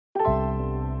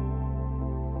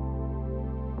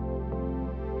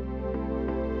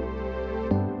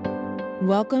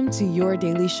Welcome to Your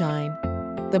Daily Shine.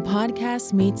 The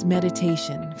podcast meets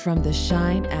meditation from the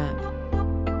Shine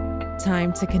app.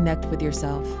 Time to connect with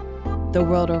yourself, the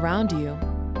world around you,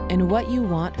 and what you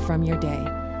want from your day.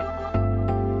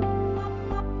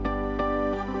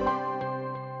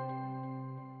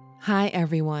 Hi,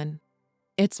 everyone.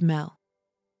 It's Mel.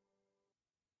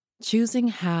 Choosing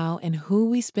how and who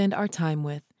we spend our time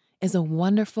with is a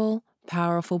wonderful,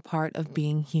 powerful part of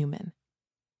being human.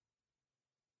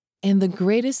 And the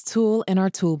greatest tool in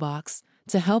our toolbox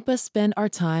to help us spend our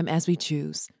time as we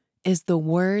choose is the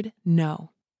word no.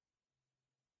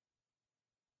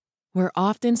 We're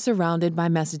often surrounded by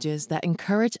messages that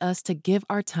encourage us to give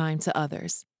our time to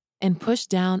others and push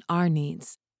down our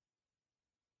needs.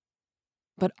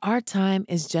 But our time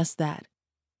is just that,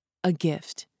 a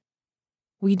gift.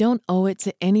 We don't owe it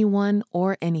to anyone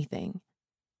or anything.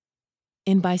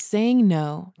 And by saying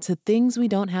no to things we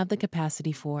don't have the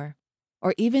capacity for,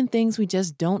 or even things we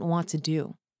just don't want to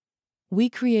do, we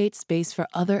create space for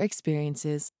other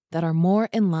experiences that are more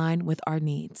in line with our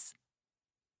needs.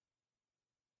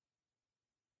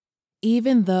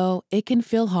 Even though it can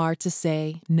feel hard to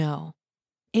say no,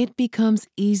 it becomes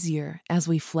easier as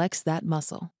we flex that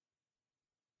muscle.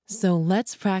 So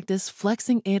let's practice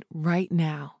flexing it right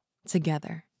now,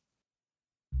 together.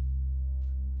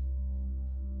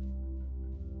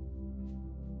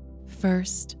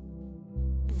 First,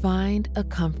 find a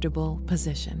comfortable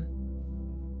position.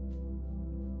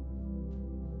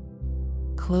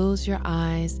 Close your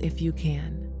eyes if you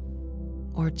can,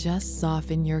 or just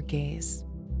soften your gaze.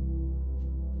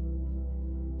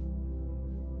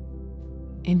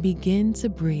 And begin to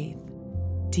breathe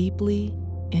deeply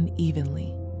and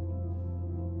evenly,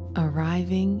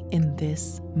 arriving in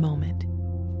this moment.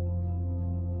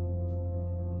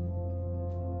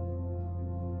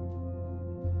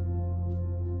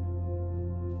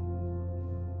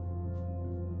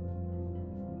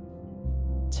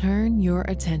 Turn your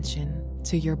attention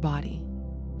to your body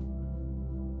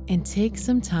and take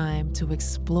some time to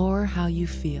explore how you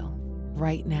feel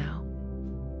right now.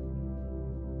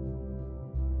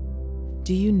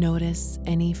 Do you notice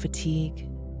any fatigue?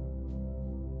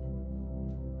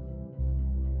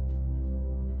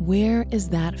 Where is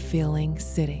that feeling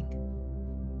sitting?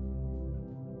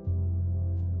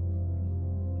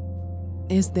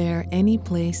 Is there any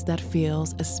place that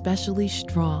feels especially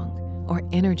strong or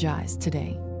energized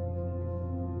today?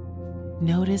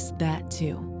 Notice that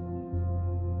too.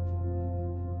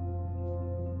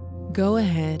 Go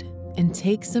ahead and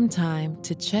take some time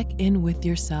to check in with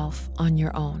yourself on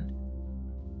your own.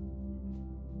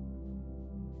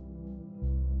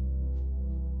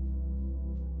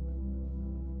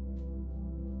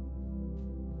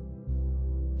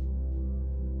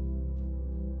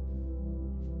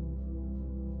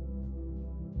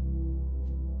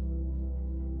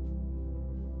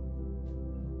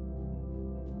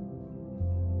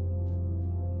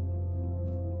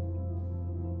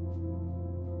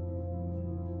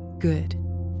 Good.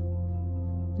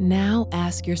 Now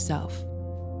ask yourself,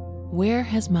 where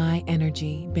has my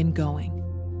energy been going?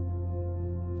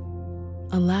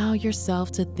 Allow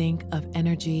yourself to think of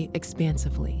energy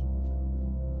expansively.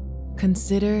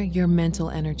 Consider your mental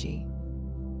energy,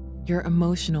 your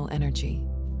emotional energy,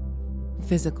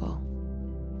 physical.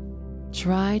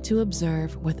 Try to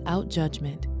observe without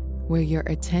judgment where your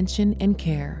attention and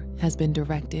care has been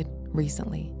directed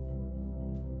recently.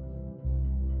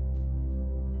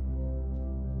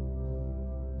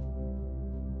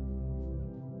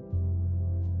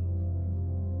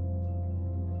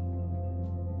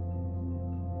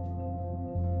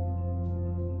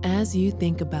 As you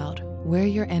think about where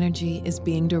your energy is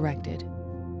being directed,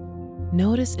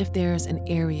 notice if there's an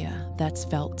area that's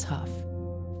felt tough,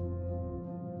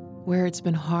 where it's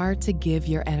been hard to give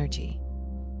your energy,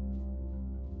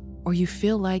 or you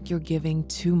feel like you're giving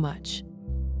too much,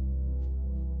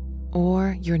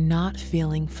 or you're not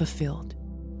feeling fulfilled.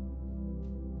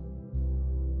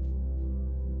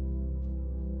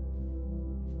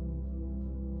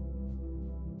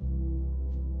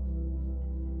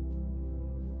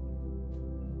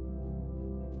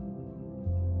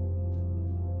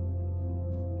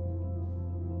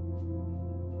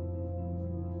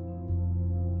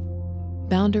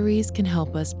 Boundaries can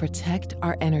help us protect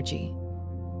our energy,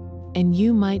 and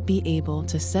you might be able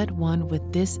to set one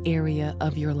with this area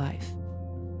of your life.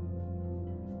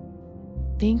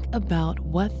 Think about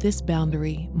what this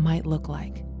boundary might look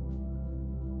like.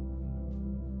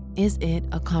 Is it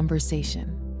a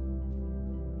conversation?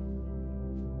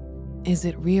 Is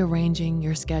it rearranging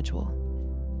your schedule?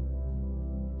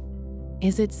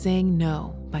 Is it saying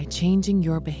no by changing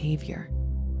your behavior?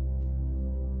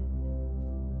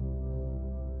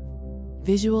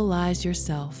 Visualize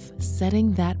yourself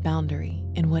setting that boundary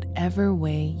in whatever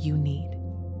way you need.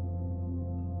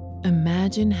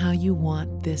 Imagine how you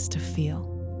want this to feel.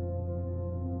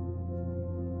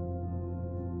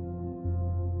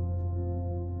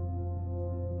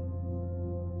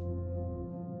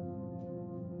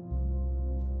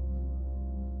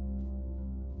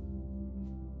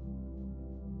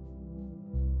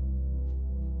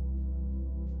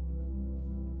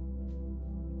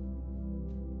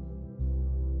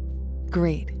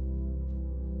 Great.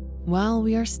 While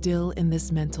we are still in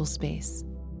this mental space,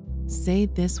 say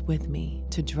this with me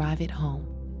to drive it home.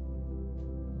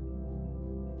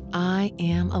 I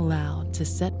am allowed to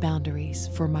set boundaries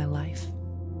for my life.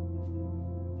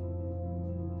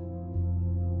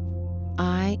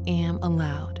 I am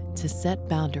allowed to set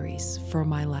boundaries for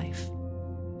my life.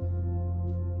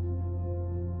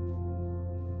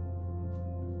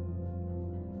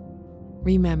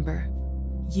 Remember,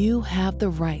 you have the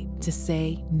right to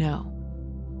say no.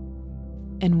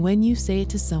 And when you say it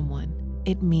to someone,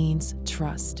 it means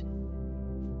trust.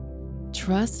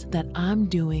 Trust that I'm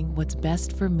doing what's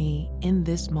best for me in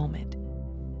this moment.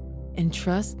 And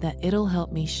trust that it'll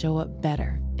help me show up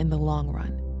better in the long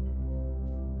run.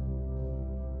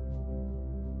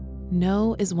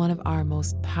 No is one of our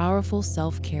most powerful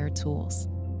self-care tools.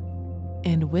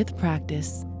 And with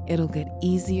practice, it'll get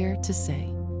easier to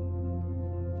say.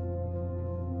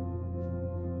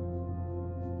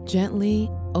 Gently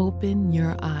open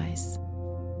your eyes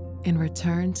and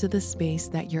return to the space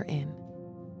that you're in.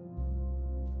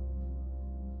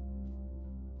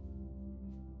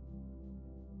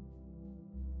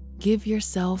 Give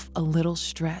yourself a little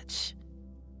stretch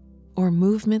or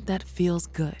movement that feels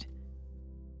good.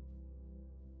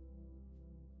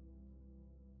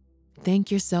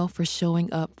 Thank yourself for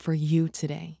showing up for you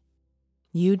today.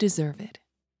 You deserve it.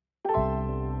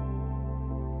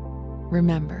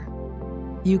 Remember,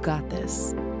 you got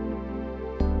this.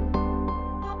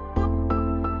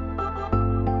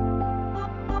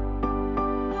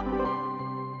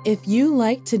 If you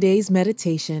liked today's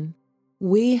meditation,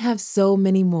 we have so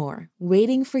many more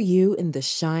waiting for you in the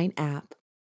Shine app.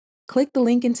 Click the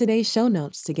link in today's show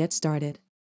notes to get started.